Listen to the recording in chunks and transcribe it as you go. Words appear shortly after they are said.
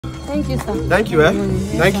Thank you, sir. Thank you, eh?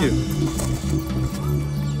 Yes, Thank sir. you.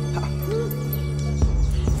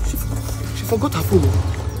 She forgot her phone.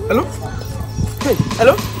 Hello? Hey,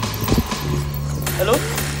 hello? Hello?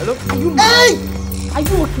 Hello? Are you Hey! Are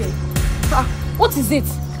you okay? What is it?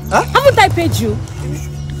 Huh? Haven't I paid you?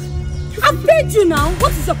 I've paid you now.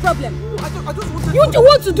 What is your problem? I just wanted You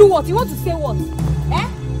want to do what? You want to say what? Eh?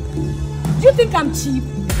 Do you think I'm cheap?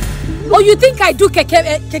 Or you think I do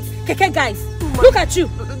keke guys? Look at you.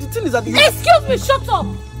 The thing is that you... Excuse me, shut up.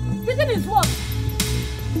 The thing is what?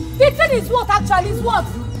 The thing is what actually is what?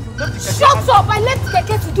 Shut up. I left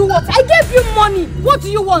keke to do what? I gave you money. What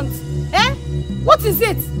do you want? Eh? What is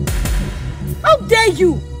it? How dare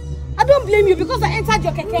you? I don't blame you because I entered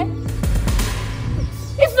your keke.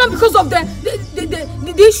 If not because of the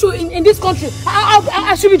issue in this country,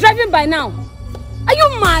 I should be driving by now. Are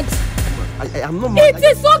you mad? I am not mad. It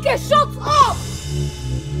is okay, shut up!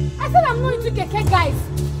 I said I'm not into keke guys.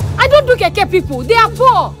 I don't do keke people, they are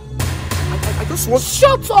poor. I just want...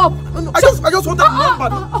 Shut up! No, I just want that number.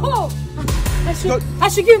 I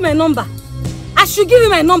should give you my number. I should give you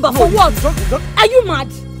my number for what? Are you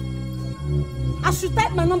mad? I should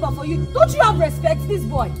type my number for you. Don't you have respect, this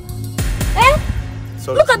boy? Eh?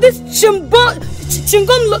 Sorry. Look at this chingom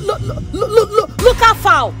local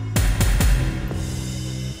foul.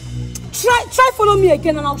 Try follow me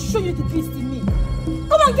again and I'll show you the beast in me.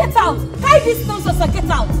 Come on, get out. Hide this nonsense and get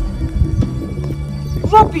out.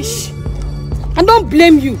 Rubbish. And don't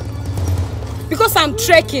blame you. Because I'm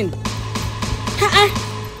trekking.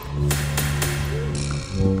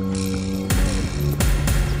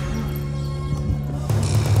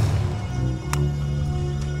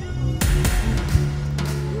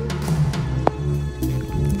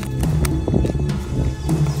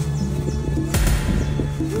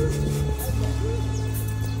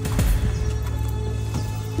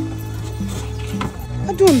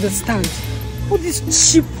 I don't understand. All these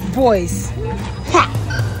cheap boys. Ha!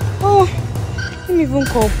 Oh, let me even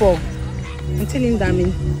call Paul and tell him that I'm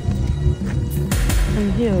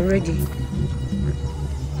here already.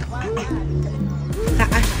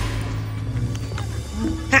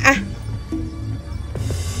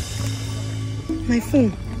 My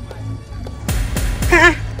phone.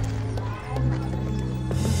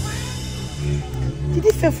 Did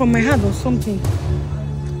it fall from my hand or something?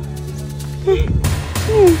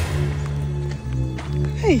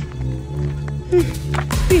 Hey.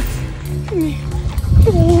 Wait. Give me.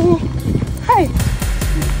 Oh. Hi.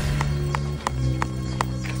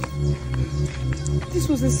 This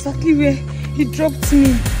was exactly where he dropped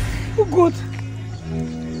me. Oh God.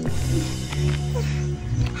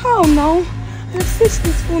 How now? I've searched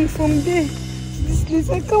this phone from there to this place.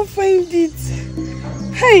 I can't find it.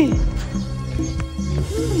 Hey. How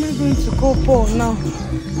am I going to call Paul now?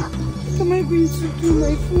 What am I going to do?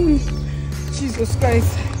 My phone? Jesus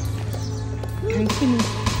Christ. Continue.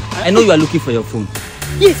 I know you are looking for your phone.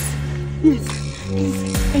 Yes. Yes.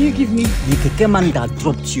 Please, can you give me? The keke man that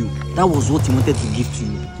dropped you, that was what he wanted to give to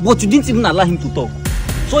you. But you didn't even allow him to talk.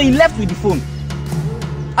 So he left with the phone.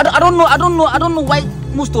 I don't know why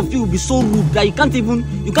most of you will be so rude that you can't even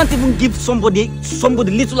give somebody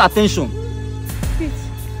little attention. Wait.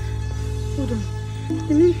 Hold on.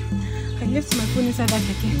 You mean I left my phone inside that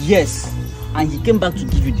keke? Yes. And he came back to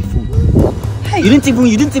give you the phone. Hey. You didn't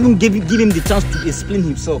even give him the chance to explain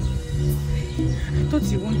himself. I thought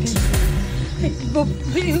you wanted to. Hey, but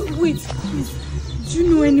wait, please. Do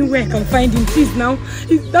you know anywhere I can find him? Please now.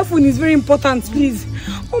 That phone is very important, please.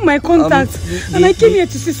 All my contacts. And I came here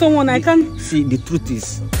to see someone I can. See, the truth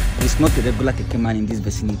is, he's not a regular keke man in this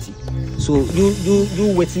vicinity. So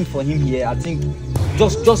you waiting for him here. I think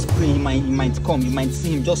just pray. He might come. You might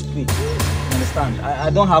see him. Just pray. You understand? I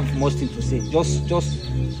don't have much thing to say. Just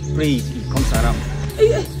pray he comes around.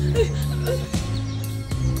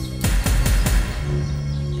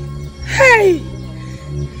 Hey!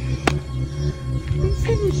 I'm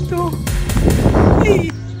finished though.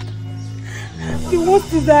 Hey! The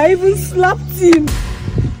worst is that I even slapped him.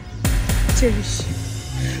 Cherish.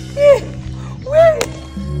 Wait!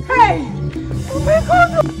 Hey! Oh my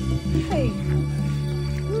God! Hey!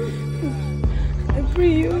 I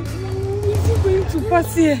pray you. Is he going to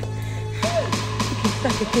pass here? Okay,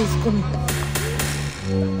 that keke is coming.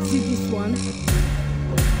 See this one?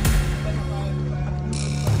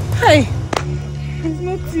 Hey! It's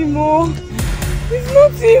not Timo. It's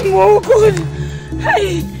not Timo. God!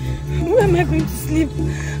 Hey! Where am I going to sleep?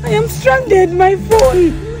 I am stranded. My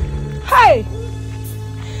phone. Hey!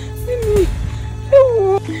 Let me.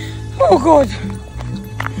 Oh God!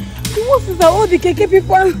 The worst is that all the keke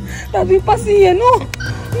people that have been passing here, no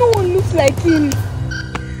one looks like him.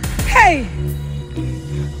 Hey!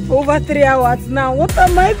 for over 3 hours now. What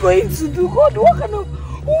am I going to do? God, what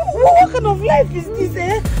kind of life is this,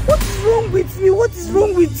 eh? What is wrong with me? What is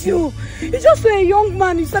wrong with you? You just saw a young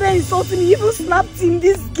man, you started insulting me, you even slapped him.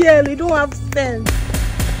 This girl, you don't have sense.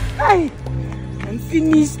 Hi, I'm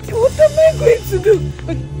finished. What am I going to do?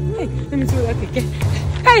 Okay, hey, let me see what I can get.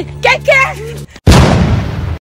 Hey, Keke!